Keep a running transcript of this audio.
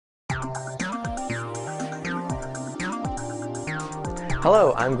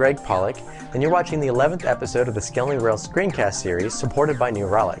Hello, I'm Greg Pollock, and you're watching the 11th episode of the ScalingRails screencast series supported by New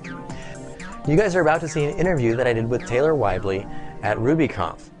Relic. You guys are about to see an interview that I did with Taylor Weibley at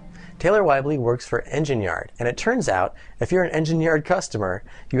RubyConf. Taylor Weibley works for EngineYard, and it turns out if you're an EngineYard customer,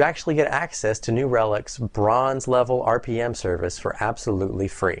 you actually get access to New Relic's bronze level RPM service for absolutely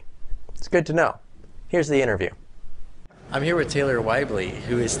free. It's good to know. Here's the interview. I'm here with Taylor Weibley,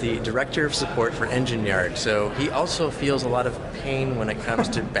 who is the Director of Support for EngineYard. So he also feels a lot of pain when it comes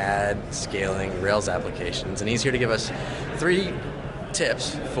to bad scaling Rails applications. And he's here to give us 3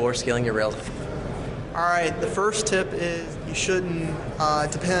 tips for scaling your Rails. All right, the first tip is you shouldn't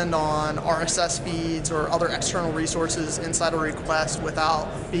depend on RSS feeds or other external resources inside a request without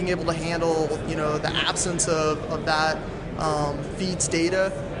being able to handle, the absence of that feed's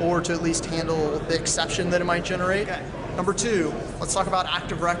data, or to at least handle the exception that it might generate. Okay. Number 2, let's talk about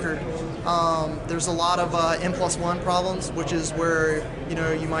active record. There's a lot of N+1 problems, which is where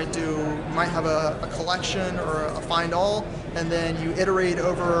you might have a collection or a find all, and then you iterate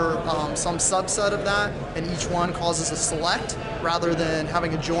over some subset of that, and each one causes a select rather than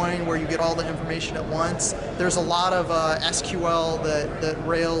having a join where you get all the information at once. There's a lot of SQL that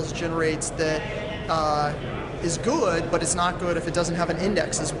Rails generates that is good, but it's not good if it doesn't have an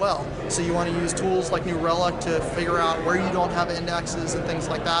index as well. So you want to use tools like New Relic to figure out where you don't have indexes and things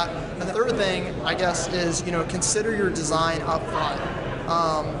like that. And the third thing, I guess, is consider your design up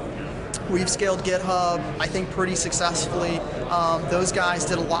front. We've scaled GitHub, I think, pretty successfully. Those guys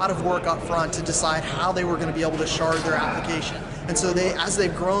did a lot of work up front to decide how they were going to be able to shard their application. And so as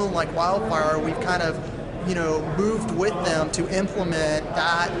they've grown like wildfire, we've kind of moved with them to implement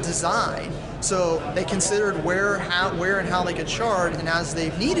that design. So they considered where and how they could shard, and as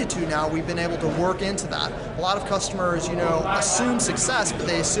they've needed to now, we've been able to work into that. A lot of customers, assume success, but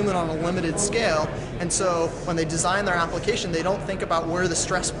they assume it on a limited scale. And so when they design their application, they don't think about where the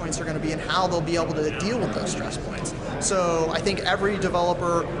stress points are going to be and how they'll be able to deal with those stress points. So I think every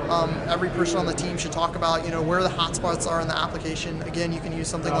developer, every person on the team should talk about, where the hotspots are in the application. Again, you can use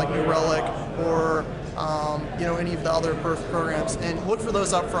something like New Relic or any of the other perf programs, and look for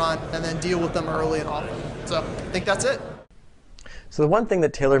those up front and then deal with them early and often. So I think that's it. So the one thing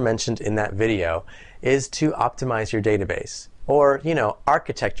that Taylor mentioned in that video is to optimize your database, or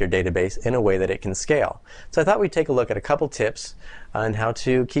architect your database in a way that it can scale. So I thought we'd take a look at a couple tips on how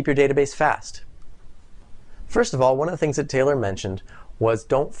to keep your database fast. First of all, one of the things that Taylor mentioned was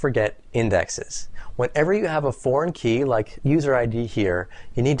don't forget indexes. Whenever you have a foreign key like user ID here,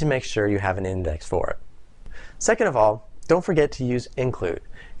 you need to make sure you have an index for it. Second of all, don't forget to use include.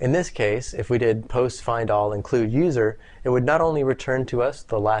 In this case, if we did post find all include user, it would not only return to us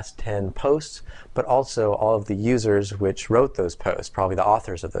the last 10 posts, but also all of the users which wrote those posts, probably the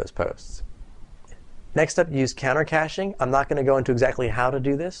authors of those posts. Next up, use counter caching. I'm not going to go into exactly how to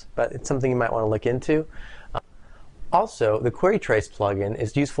do this, but it's something you might want to look into. Also, the query trace plugin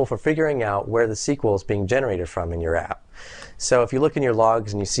is useful for figuring out where the SQL is being generated from in your app. So if you look in your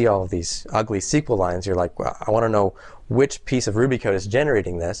logs and you see all of these ugly SQL lines, you're like, well, I want to know which piece of Ruby code is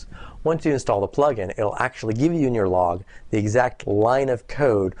generating this. Once you install the plugin, it'll actually give you in your log the exact line of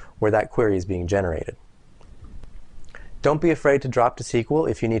code where that query is being generated. Don't be afraid to drop to SQL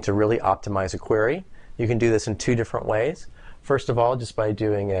if you need to really optimize a query. You can do this in 2 different ways. First of all, just by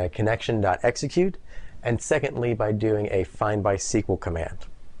doing a connection.execute, and secondly, by doing a find by SQL command.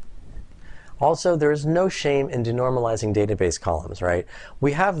 Also, there is no shame in denormalizing database columns, right?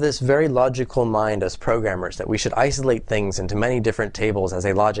 We have this very logical mind as programmers that we should isolate things into many different tables as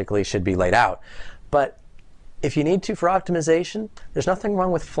they logically should be laid out. But if you need to for optimization, there's nothing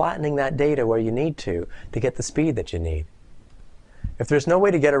wrong with flattening that data where you need to get the speed that you need. If there's no way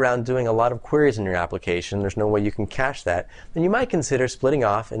to get around doing a lot of queries in your application, there's no way you can cache that, then you might consider splitting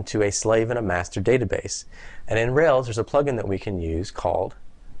off into a slave and a master database. And in Rails, there's a plugin that we can use called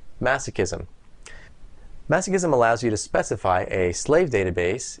Masochism. Masochism allows you to specify a slave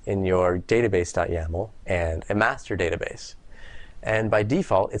database in your database.yaml and a master database. And by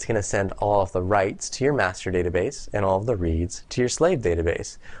default, it's going to send all of the writes to your master database and all of the reads to your slave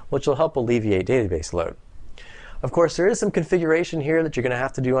database, which will help alleviate database load. Of course, there is some configuration here that you're going to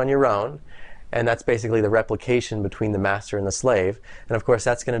have to do on your own, and that's basically the replication between the master and the slave. And of course,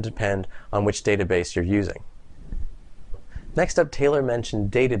 that's going to depend on which database you're using. Next up, Taylor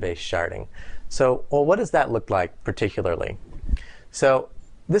mentioned database sharding. So, well, what does that look like particularly? So,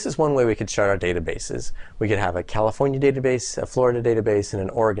 this is one way we could shard our databases. We could have a California database, a Florida database, and an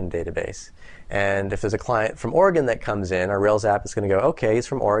Oregon database. And if there's a client from Oregon that comes in, our Rails app is going to go, okay, he's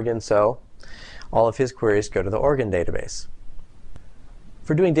from Oregon, so all of his queries go to the Oregon database.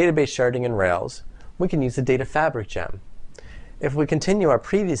 For doing database sharding in Rails, we can use the data fabric gem. If we continue our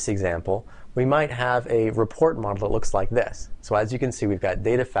previous example, we might have a report model that looks like this. So as you can see, we've got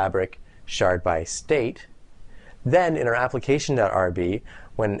data fabric shard by state. Then in our application.rb,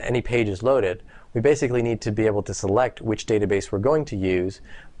 when any page is loaded, we basically need to be able to select which database we're going to use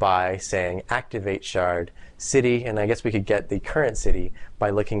by saying activate shard city, and I guess we could get the current city by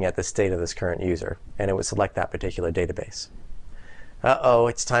looking at the state of this current user, and it would select that particular database. Uh-oh,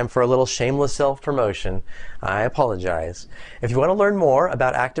 it's time for a little shameless self-promotion. I apologize. If you want to learn more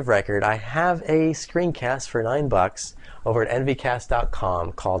about Active Record, I have a screencast for $9 over at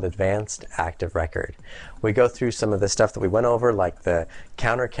nvcast.com called Advanced Active Record. We go through some of the stuff that we went over, like the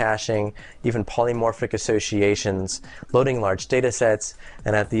counter caching, even polymorphic associations, loading large data sets,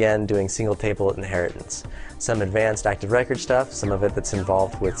 and at the end doing single table inheritance. Some advanced Active Record stuff, some of it that's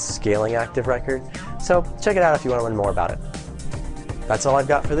involved with scaling Active Record. So check it out if you want to learn more about it. That's all I've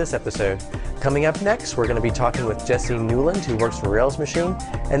got for this episode. Coming up next, we're going to be talking with Jesse Newland, who works for Rails Machine,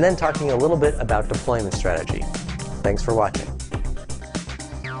 and then talking a little bit about deployment strategy. Thanks for watching.